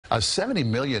A $70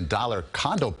 million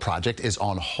condo project is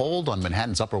on hold on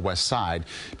Manhattan's Upper West Side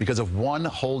because of one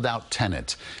holdout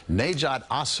tenant. Najat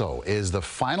Asso is the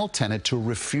final tenant to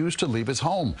refuse to leave his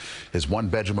home. His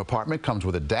one-bedroom apartment comes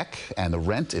with a deck, and the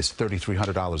rent is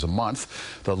 $3,300 a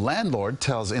month. The landlord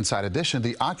tells Inside Edition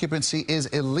the occupancy is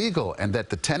illegal and that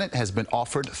the tenant has been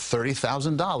offered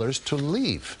 $30,000 to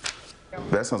leave.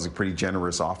 That sounds like a pretty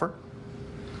generous offer.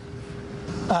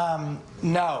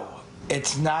 No,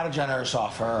 it's not a generous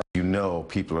offer. You know,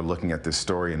 people are looking at this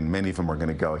story and many of them are going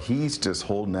to go, he's just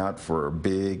holding out for a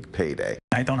big payday.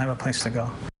 I don't have a place to go.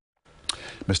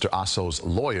 Mr. Asso's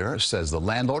lawyer says the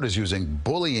landlord is using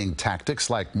bullying tactics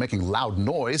like making loud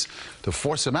noise to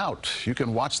force him out. You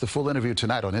can watch the full interview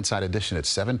tonight on Inside Edition at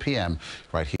 7 p.m.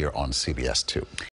 right here on CBS 2.